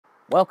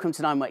Welcome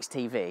to 9wax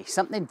TV.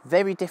 Something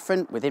very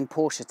different within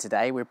Porsche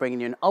today. We're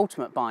bringing you an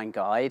ultimate buying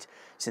guide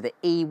to the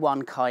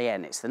E1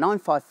 Cayenne. It's the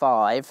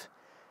 955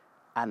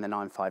 and the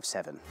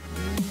 957.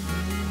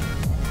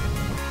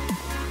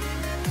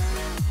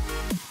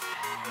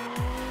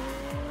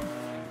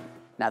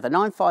 Now the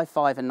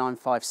 955 and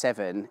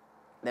 957,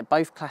 they're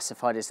both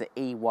classified as the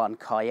E1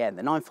 Cayenne.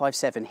 The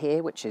 957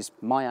 here, which is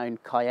my own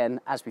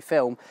Cayenne as we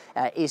film,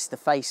 is the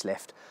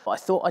facelift. But I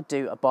thought I'd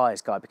do a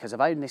buyer's guide because I've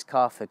owned this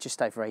car for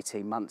just over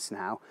 18 months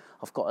now.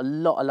 I've got a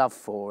lot of love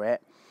for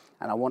it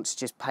and I want to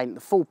just paint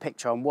the full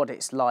picture on what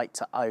it's like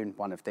to own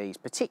one of these,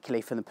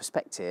 particularly from the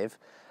perspective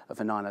of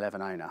a 911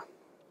 owner.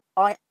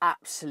 I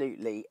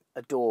absolutely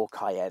adore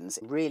Cayennes.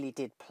 It really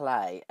did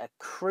play a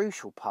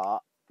crucial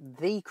part,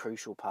 the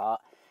crucial part,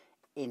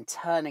 in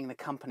turning the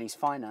company's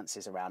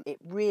finances around. It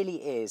really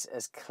is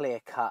as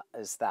clear-cut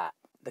as that.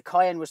 The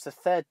Cayenne was the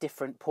third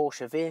different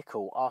Porsche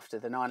vehicle after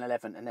the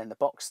 911 and then the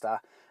Boxster,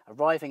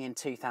 arriving in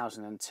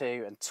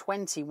 2002, and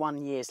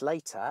 21 years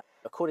later,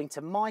 according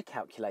to my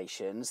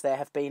calculations, there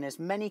have been as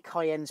many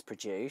Cayennes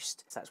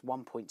produced, so that's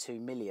 1.2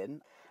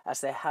 million,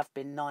 as there have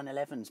been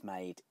 911s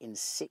made in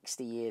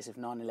 60 years of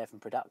 911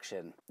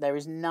 production. There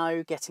is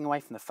no getting away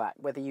from the fact,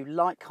 whether you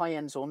like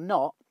Cayennes or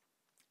not,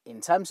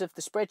 in terms of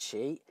the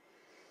spreadsheet,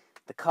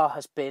 the car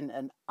has been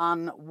an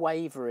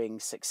unwavering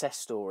success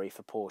story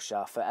for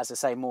Porsche for, as I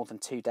say, more than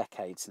 2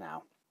 decades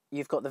now.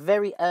 You've got the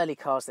very early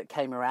cars that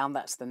came around,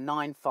 that's the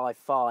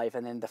 955,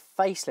 and then the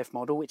facelift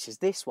model, which is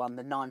this one,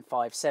 the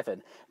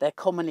 957. They're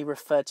commonly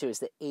referred to as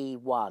the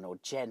E1 or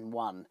Gen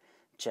 1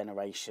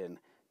 generation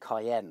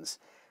Cayennes.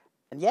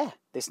 And yeah,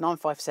 this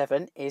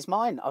 957 is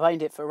mine. I've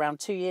owned it for around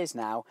 2 years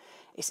now.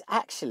 It's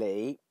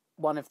actually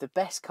one of the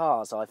best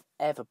cars I've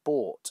ever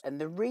bought, and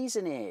the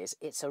reason is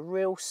it's a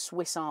real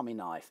Swiss Army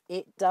knife.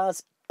 It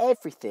does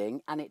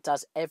everything and it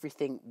does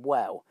everything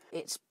well.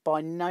 It's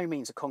by no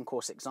means a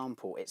concourse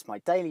example. It's my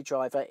daily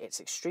driver. It's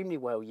extremely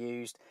well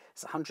used.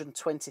 It's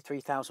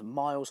 123,000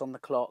 miles on the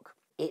clock.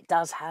 It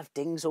does have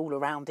dings all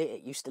around it.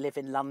 It used to live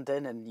in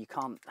London, and you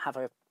can't have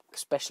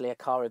especially a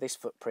car of this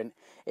footprint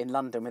in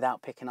London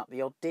without picking up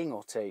the odd ding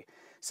or two.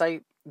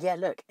 So yeah,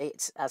 look,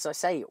 it's, as I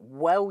say,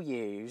 well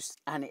used,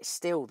 and it's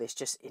still this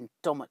just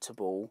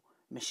indomitable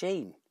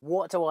machine.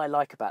 What do I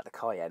like about the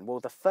Cayenne? Well,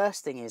 the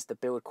first thing is the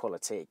build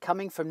quality.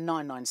 Coming from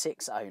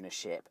 996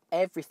 ownership,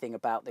 everything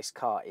about this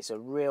car is a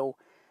real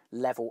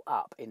level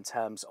up in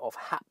terms of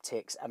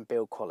haptics and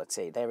build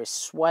quality. There is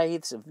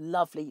swathes of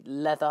lovely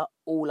leather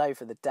all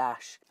over the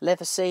dash.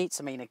 Leather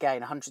seats, I mean, again,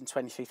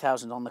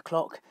 123,000 on the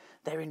clock.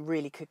 They're in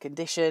really good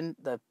condition.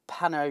 The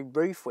pano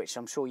roof, which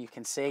I'm sure you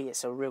can see,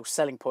 it's a real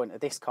selling point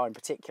of this car in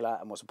particular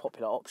and was a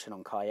popular option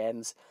on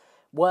Cayennes,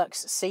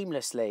 works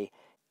seamlessly.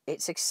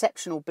 It's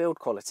exceptional build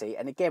quality.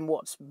 And again,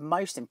 what's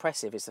most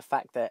impressive is the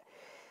fact that,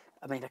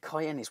 I mean, a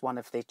Cayenne is one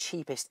of the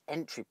cheapest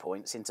entry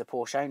points into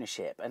Porsche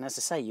ownership. And as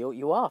I say, you're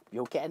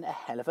getting a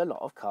hell of a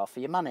lot of car for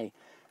your money.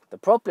 The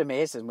problem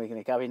is, and we're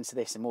going to go into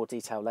this in more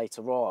detail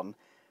later on,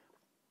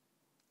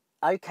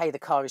 okay, the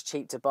car is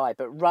cheap to buy,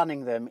 but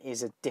running them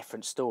is a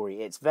different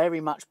story. It's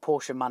very much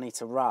Porsche money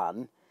to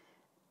run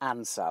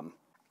and some.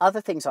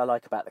 Other things I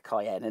like about the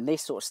Cayenne, and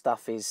this sort of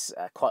stuff is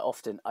quite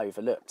often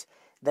overlooked,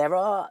 there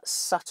are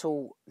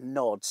subtle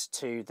nods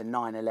to the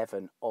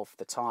 911 of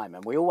the time,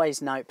 and we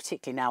always know,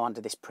 particularly now under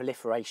this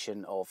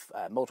proliferation of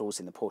models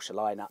in the Porsche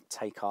lineup,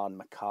 Taycan,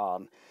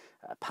 Macan,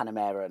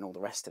 Panamera and all the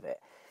rest of it,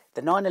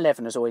 the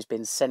 911 has always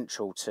been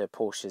central to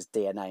Porsche's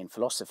DNA and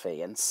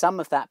philosophy, and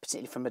some of that,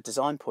 particularly from a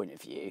design point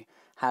of view,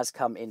 has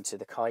come into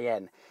the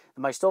Cayenne.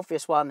 The most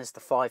obvious one is the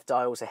 5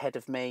 dials ahead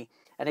of me,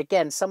 and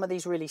again, some of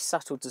these really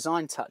subtle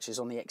design touches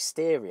on the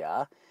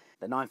exterior.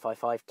 The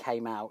 955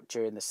 came out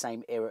during the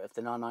same era of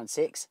the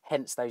 996,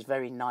 hence those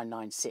very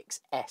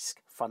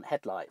 996-esque front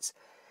headlights.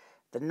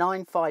 The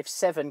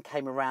 957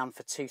 came around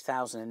for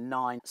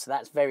 2009, so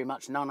that's very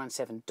much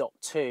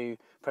 997.2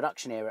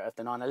 production era of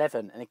the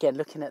 911. And again,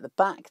 looking at the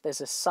back,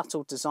 there's a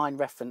subtle design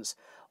reference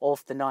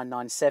of the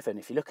 997.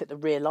 If you look at the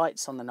rear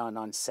lights on the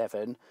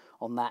 997,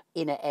 on that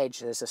inner edge,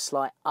 there's a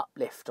slight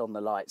uplift on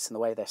the lights, and the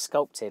way they're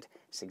sculpted,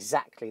 it's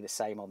exactly the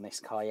same on this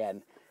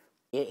Cayenne.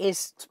 It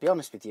is, to be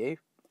honest with you,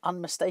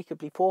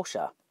 unmistakably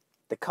Porsche.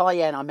 The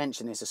Cayenne I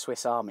mentioned is a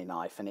Swiss Army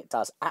knife, and it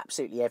does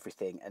absolutely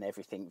everything and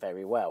everything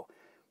very well.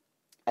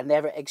 And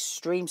there are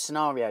extreme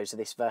scenarios of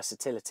this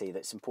versatility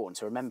that's important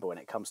to remember when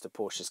it comes to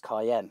Porsche's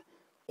Cayenne.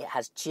 It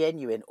has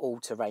genuine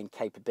all-terrain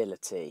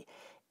capability,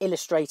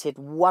 illustrated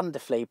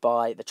wonderfully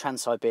by the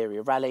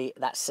Trans-Siberia Rally.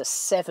 That's a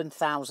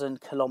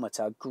 7,000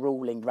 kilometre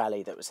gruelling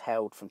rally that was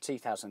held from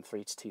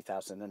 2003 to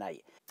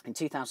 2008. In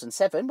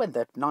 2007, when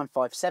the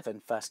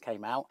 957 first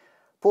came out,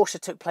 Porsche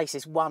took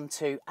places 1,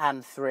 2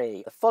 and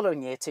 3. The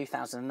following year,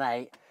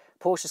 2008,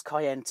 Porsche's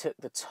Cayenne took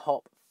the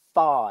top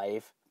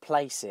 5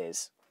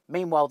 places.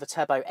 Meanwhile, the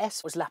Turbo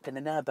S was lapping the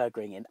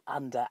Nürburgring in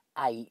under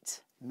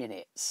 8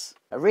 minutes.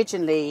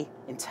 Originally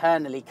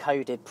internally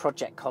coded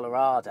Project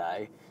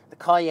Colorado, the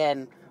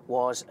Cayenne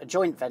was a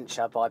joint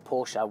venture by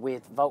Porsche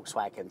with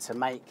Volkswagen to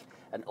make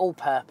an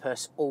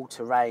all-purpose,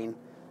 all-terrain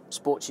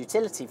sports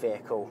utility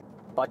vehicle.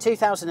 By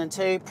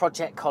 2002,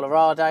 Project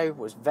Colorado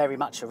was very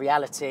much a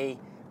reality,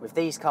 with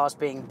these cars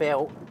being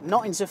built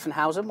not in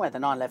Zuffenhausen, where the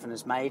 911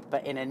 is made,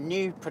 but in a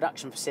new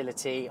production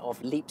facility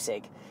of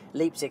Leipzig.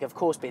 Leipzig, of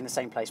course, being the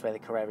same place where the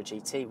Carrera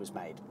GT was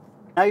made.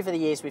 Over the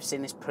years, we've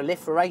seen this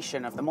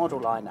proliferation of the model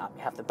lineup.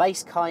 You have the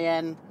base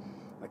Cayenne,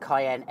 the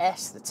Cayenne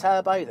S, the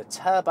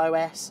Turbo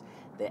S,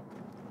 the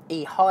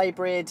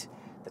E-Hybrid,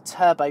 the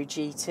Turbo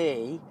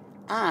GT,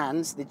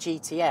 and the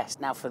GTS.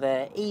 Now, for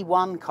the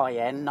E1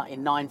 Cayenne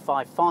in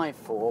 955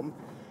 form,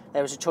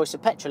 there was a choice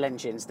of petrol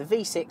engines, the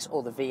V6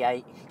 or the V8.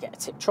 You could get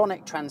a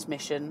Tiptronic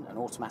transmission, an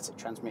automatic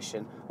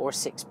transmission, or a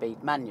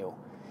 6-speed manual.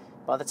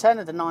 By the turn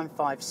of the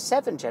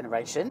 957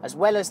 generation, as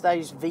well as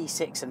those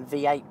V6 and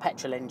V8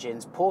 petrol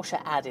engines,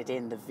 Porsche added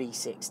in the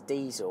V6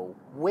 diesel,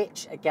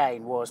 which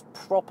again was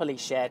properly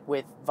shared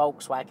with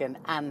Volkswagen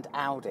and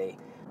Audi.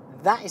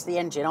 That is the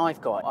engine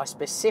I've got. I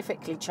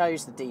specifically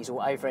chose the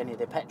diesel over any of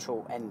the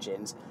petrol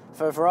engines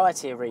for a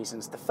variety of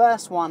reasons. The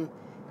first one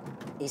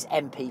is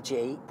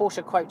MPG.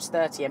 Porsche quotes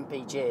 30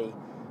 MPG.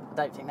 I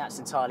don't think that's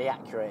entirely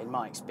accurate in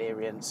my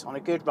experience. On a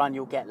good run,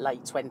 you'll get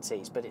late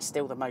 20s, but it's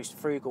still the most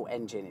frugal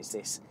engine, is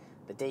this,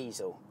 the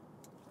diesel.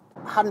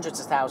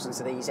 Hundreds of thousands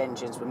of these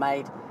engines were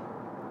made,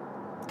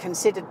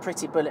 considered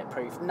pretty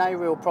bulletproof, no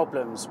real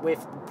problems.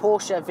 With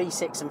Porsche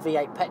V6 and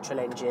V8 petrol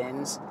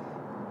engines,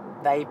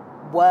 they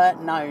were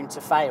known to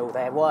fail.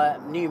 There were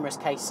numerous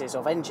cases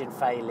of engine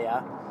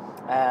failure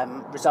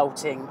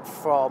resulting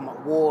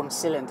from worn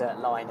cylinder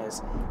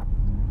liners.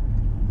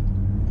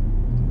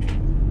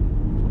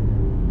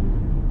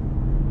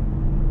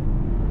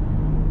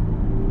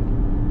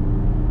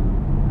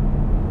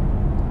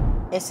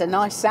 It's a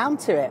nice sound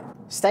to it.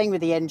 Staying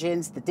with the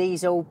engines, the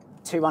diesel,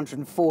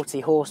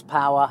 240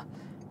 horsepower.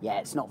 Yeah,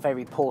 it's not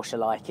very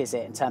Porsche-like, is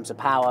it, in terms of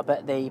power,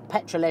 but the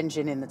petrol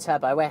engine in the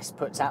Turbo S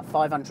puts out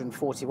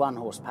 541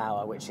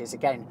 horsepower, which is,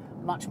 again,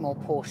 much more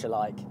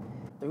Porsche-like.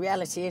 The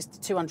reality is the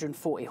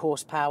 240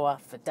 horsepower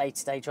for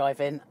day-to-day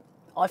driving,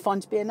 I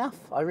find to be enough,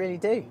 I really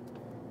do.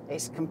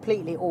 It's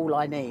completely all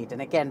I need,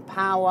 and again,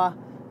 power,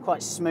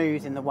 quite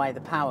smooth in the way the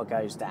power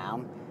goes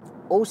down.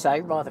 Also,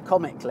 rather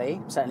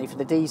comically, certainly for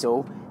the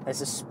diesel,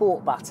 there's a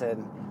sport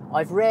button.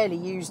 I've rarely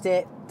used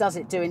it. Does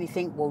it do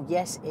anything? Well,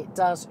 yes, it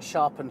does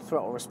sharpen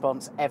throttle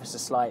response ever so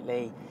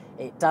slightly.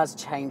 It does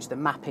change the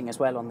mapping as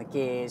well on the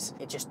gears.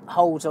 It just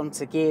holds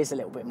onto gears a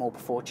little bit more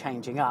before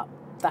changing up.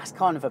 That's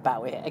kind of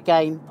about it.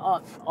 Again,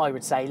 I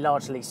would say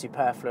largely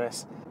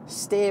superfluous.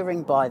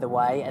 Steering, by the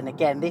way, and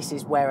again, this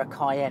is where a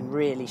Cayenne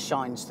really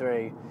shines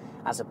through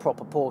as a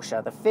proper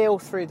Porsche. The feel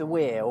through the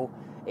wheel,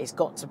 it's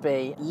got to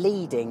be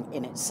leading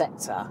in its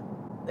sector.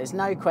 There's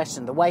no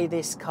question, the way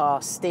this car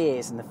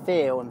steers and the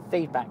feel and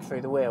feedback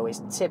through the wheel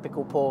is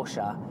typical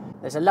Porsche.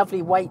 There's a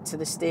lovely weight to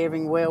the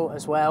steering wheel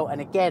as well,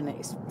 and again,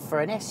 it's for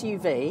an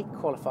SUV,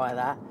 qualify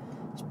that,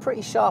 it's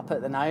pretty sharp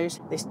at the nose.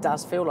 This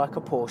does feel like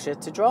a Porsche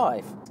to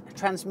drive.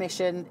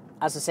 Transmission,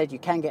 as I said, you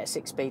can get a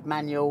 6-speed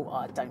manual.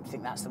 I don't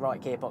think that's the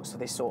right gearbox for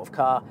this sort of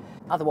car.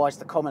 Otherwise,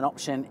 the common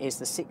option is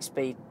the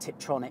 6-speed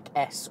Tiptronic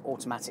S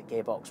automatic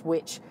gearbox,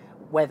 which,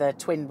 whether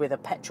twinned with a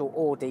petrol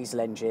or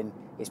diesel engine,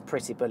 is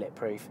pretty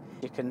bulletproof.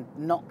 You can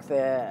knock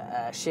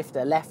the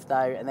shifter left though,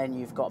 and then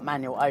you've got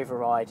manual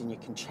override, and you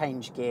can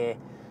change gear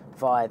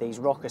via these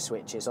rocker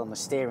switches on the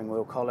steering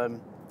wheel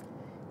column.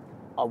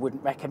 I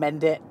wouldn't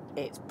recommend it.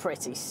 It's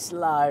pretty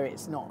slow.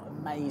 It's not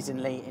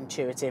amazingly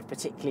intuitive,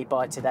 particularly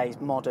by today's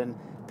modern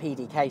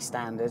PDK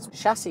standards.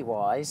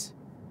 Chassis-wise,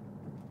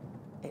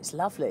 it's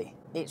lovely.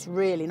 It's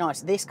really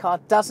nice. This car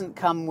doesn't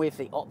come with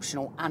the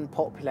optional and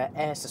popular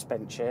air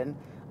suspension.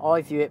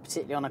 I view it,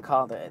 particularly on a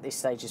car that at this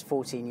stage is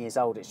 14 years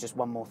old, it's just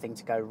one more thing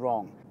to go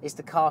wrong. Is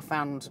the car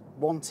found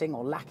wanting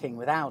or lacking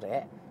without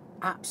it?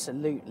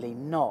 Absolutely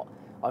not.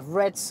 I've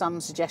read some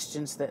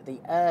suggestions that the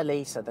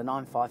early, so the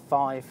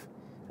 955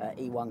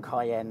 E1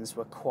 Cayennes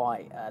were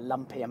quite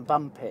lumpy and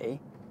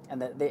bumpy,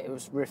 and that it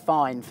was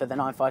refined for the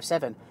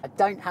 957. I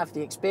don't have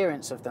the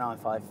experience of the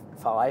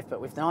 955,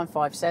 but with the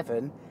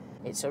 957,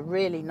 it's a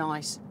really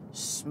nice,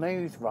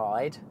 smooth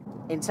ride.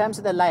 In terms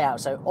of the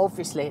layout, so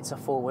obviously it's a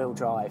four-wheel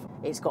drive.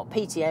 It's got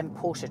PTM,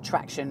 Porsche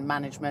Traction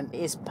Management.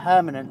 It is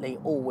permanently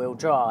all-wheel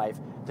drive.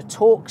 The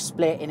torque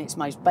split in its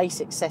most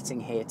basic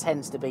setting here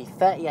tends to be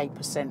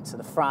 38% to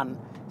the front,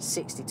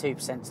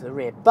 62% to the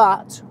rear.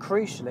 But,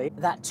 crucially,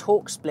 that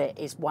torque split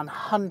is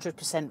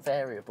 100%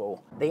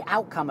 variable. The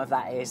outcome of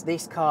that is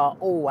this car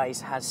always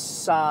has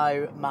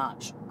so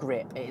much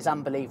grip. It is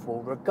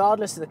unbelievable,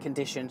 regardless of the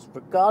conditions,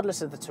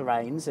 regardless of the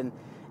terrains. And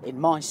in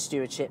my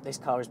stewardship, this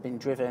car has been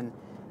driven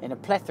in a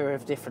plethora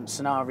of different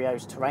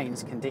scenarios,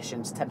 terrains,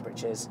 conditions,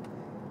 temperatures.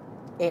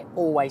 It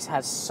always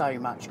has so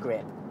much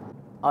grip.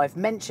 I've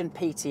mentioned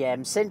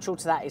PTM. Central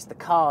to that is the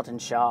cardan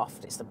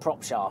shaft. It's the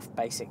prop shaft,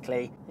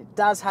 basically. It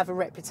does have a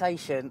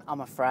reputation, I'm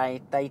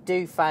afraid. They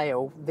do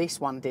fail. This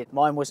one did.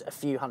 Mine was a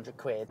few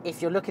 £100.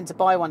 If you're looking to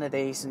buy one of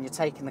these and you're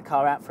taking the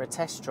car out for a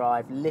test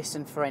drive,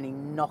 listen for any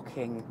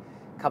knocking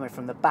coming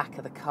from the back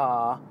of the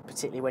car,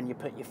 particularly when you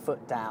put your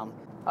foot down.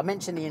 I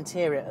mentioned the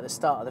interior at the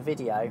start of the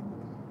video.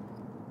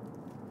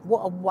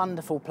 What a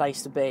wonderful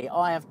place to be.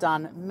 I have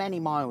done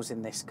many miles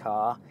in this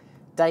car,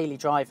 daily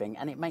driving,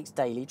 and it makes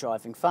daily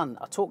driving fun.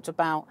 I talked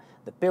about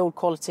the build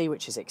quality,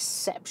 which is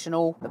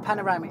exceptional. The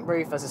panoramic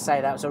roof, as I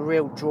say, that was a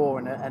real draw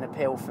and an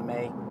appeal for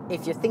me.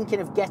 If you're thinking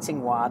of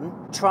getting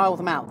one, trial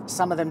them out.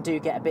 Some of them do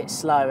get a bit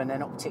slow and they're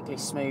not particularly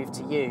smooth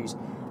to use.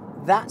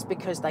 That's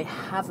because they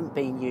haven't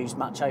been used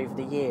much over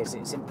the years.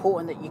 It's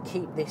important that you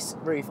keep this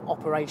roof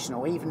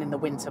operational, even in the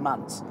winter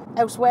months.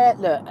 Elsewhere,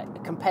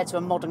 look, compared to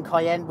a modern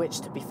Cayenne,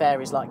 which to be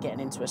fair is like getting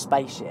into a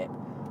spaceship,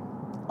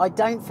 I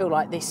don't feel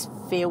like this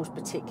feels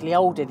particularly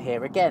old in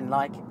here. Again,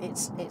 like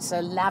it's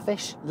a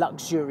lavish,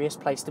 luxurious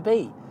place to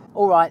be.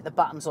 All right, the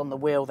buttons on the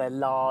wheel, they're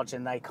large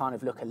and they kind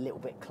of look a little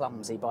bit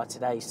clumsy by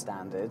today's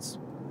standards.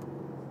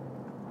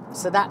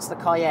 So that's the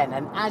Cayenne,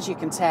 and as you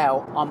can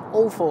tell, I'm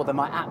all for them.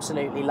 I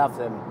absolutely love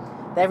them.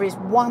 There is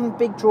one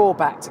big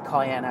drawback to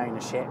Cayenne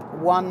ownership,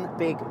 one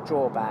big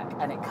drawback,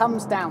 and it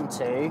comes down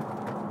to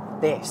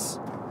this: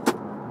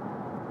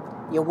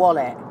 your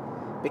wallet,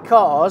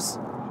 because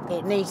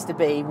it needs to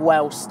be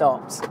well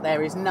stocked.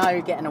 There is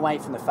no getting away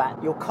from the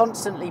fact you'll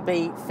constantly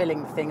be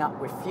filling the thing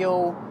up with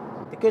fuel.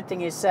 The good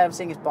thing is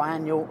servicing is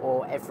biannual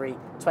or every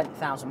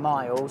 20,000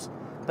 miles,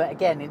 but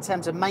again, in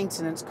terms of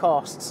maintenance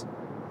costs,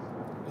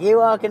 you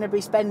are going to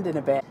be spending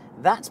a bit.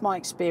 That's my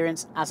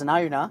experience as an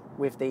owner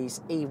with these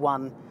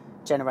E1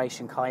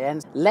 generation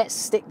Cayennes. Let's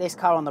stick this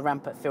car on the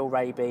ramp at Phil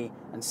Raby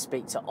and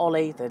speak to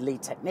Ollie, the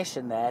lead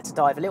technician there, to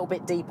dive a little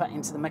bit deeper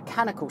into the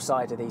mechanical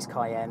side of these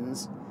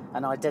Cayennes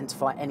and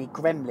identify any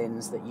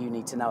gremlins that you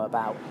need to know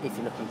about if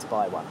you're looking to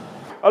buy one.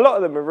 A lot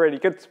of them are really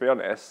good, to be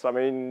honest. I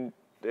mean,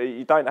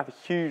 you don't have a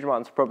huge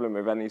amount of problem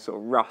with any sort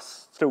of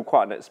rust. Still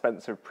quite an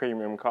expensive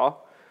premium car.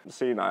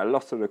 So, you know, a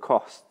lot of the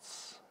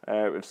costs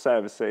with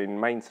servicing,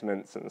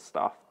 maintenance and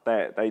stuff,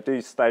 they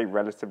do stay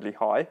relatively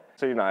high.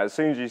 So, you know, as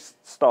soon as you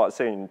start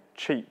seeing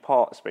cheap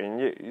parts being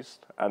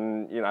used,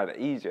 and, you know,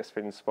 the easiest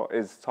thing to spot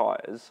is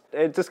tyres,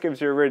 it just gives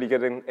you a really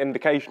good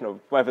indication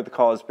of whether the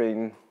car's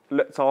been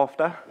looked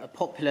after. A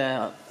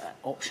popular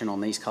option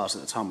on these cars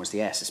at the time was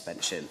the air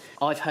suspension.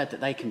 I've heard that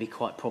they can be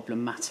quite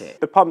problematic.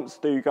 The pumps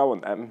do go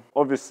on them.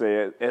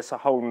 Obviously, it's a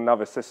whole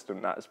nother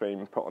system that's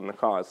been put on the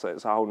cars, so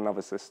it's a whole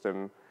nother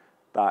system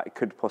that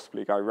could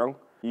possibly go wrong.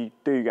 You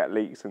do get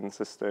leaks in the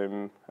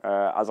system.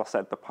 As I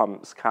said, the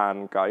pumps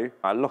can go.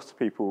 A lot of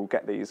people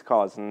get these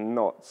cars and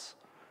not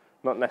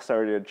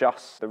necessarily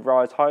adjust the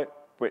ride height,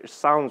 which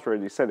sounds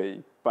really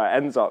silly, but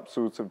ends up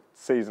sort of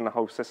seizing the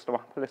whole system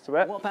up a little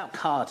bit. What about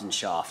cardan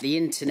shaft? The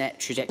internet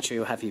trajectory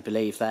will have you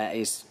believe that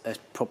is a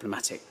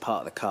problematic part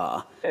of the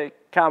car. It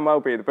can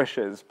well be the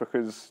bushes,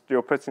 because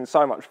you're putting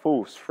so much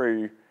force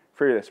through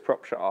this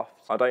prop shaft.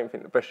 I don't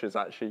think the bushes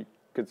actually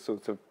could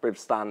sort of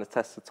withstand the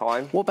test of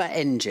time. What about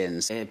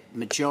engines? A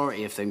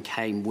majority of them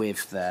came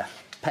with the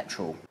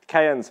petrol.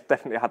 Cayennes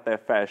definitely had their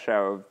fair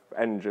share of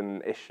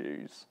engine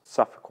issues.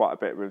 Suffer quite a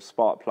bit with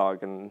spark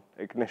plug and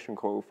ignition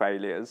coil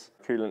failures,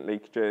 coolant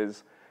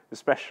leakages.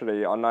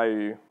 Especially, I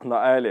know on the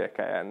earlier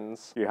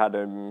Cayennes, you had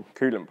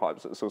coolant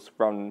pipes that sort of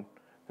run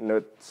in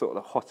the sort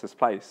of the hottest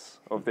place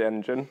of the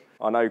engine.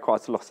 I know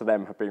quite a lot of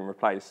them have been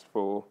replaced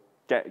for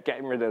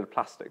getting rid of the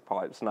plastic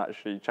pipes and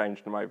actually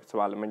changing them over to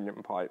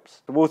aluminium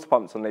pipes. The water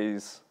pumps on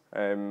these,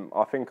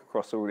 I think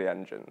across all the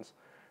engines,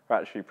 are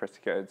actually pretty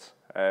good,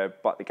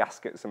 but the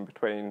gaskets in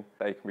between,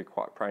 they can be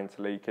quite prone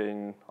to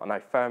leaking. I know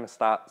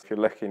thermostats, if you're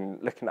looking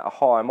at a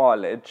higher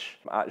mileage,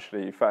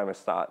 actually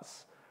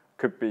thermostats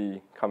could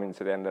be coming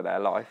to the end of their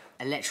life.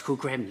 Electrical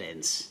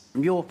gremlins.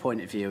 From your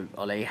point of view,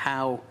 Ollie,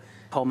 how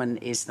common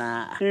is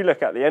that? If you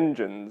look at the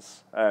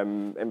engines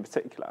in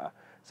particular,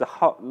 there's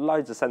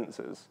loads of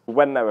sensors.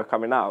 When they were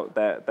coming out,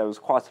 there was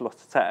quite a lot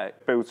of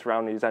tech built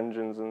around these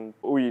engines, and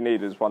all you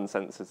need is one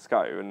sensor to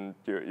go and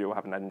you'll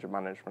have an engine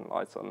management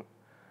light on.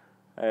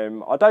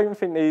 I don't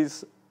think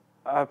these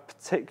are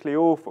particularly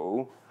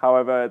awful,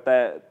 however,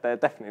 they're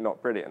definitely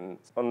not brilliant.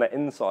 On the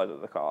inside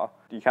of the car,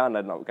 you can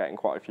end up getting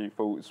quite a few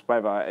faults,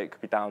 whether it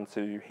could be down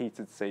to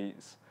heated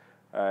seats,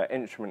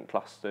 instrument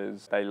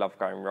clusters, they love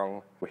going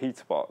wrong.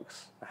 Heater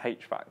box, a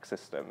HVAC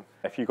system.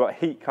 If you've got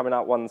heat coming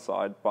out one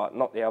side but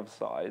not the other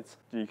side,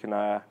 you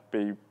can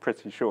be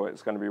pretty sure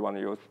it's going to be one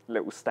of your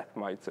little stepper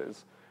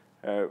motors,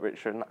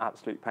 which are an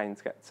absolute pain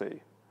to get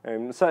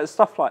to. So it's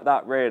stuff like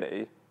that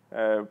really,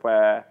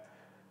 where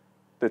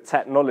the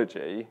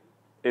technology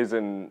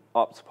isn't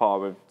up to par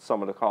with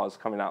some of the cars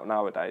coming out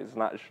nowadays,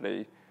 and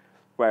actually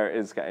where it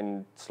is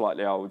getting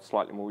slightly old,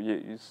 slightly more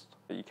used,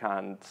 you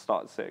can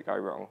start to see it go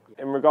wrong.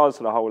 In regards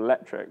to the whole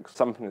electric,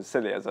 something as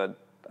silly as a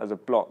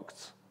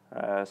blocked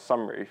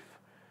sunroof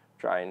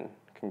drain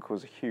can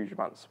cause huge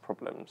amounts of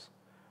problems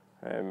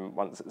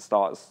once it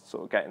starts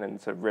sort of getting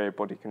into rear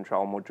body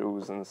control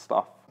modules and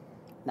stuff.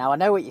 Now I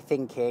know what you're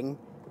thinking,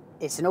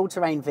 it's an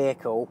all-terrain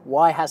vehicle,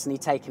 why hasn't he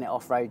taken it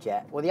off-road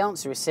yet? Well, the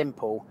answer is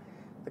simple.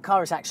 The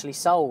car is actually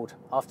sold.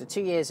 After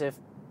 2 years of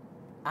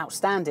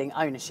outstanding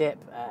ownership,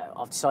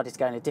 I've decided to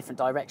go in a different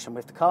direction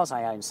with the cars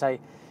I own. So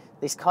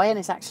this Cayenne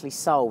is actually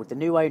sold. The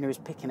new owner is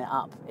picking it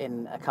up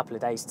in a couple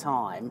of days'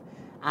 time,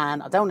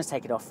 and I don't want to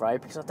take it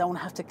off-road because I don't want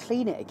to have to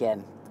clean it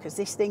again. because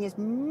this thing is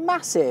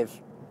massive.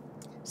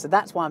 So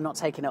that's why I'm not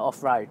taking it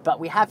off-road. But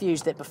we have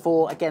used it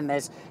before. Again,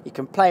 you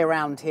can play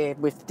around here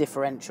with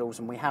differentials,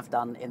 and we have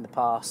done in the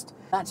past.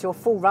 That's your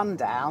full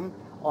rundown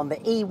on the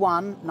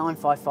E1,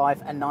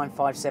 955 and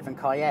 957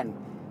 Cayenne.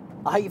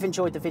 I hope you've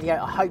enjoyed the video.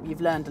 I hope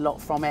you've learned a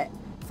lot from it.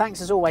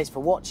 Thanks as always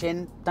for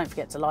watching. Don't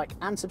forget to like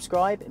and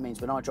subscribe. It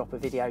means when I drop a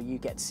video, you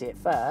get to see it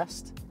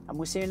first. And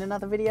we'll see you in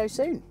another video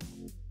soon.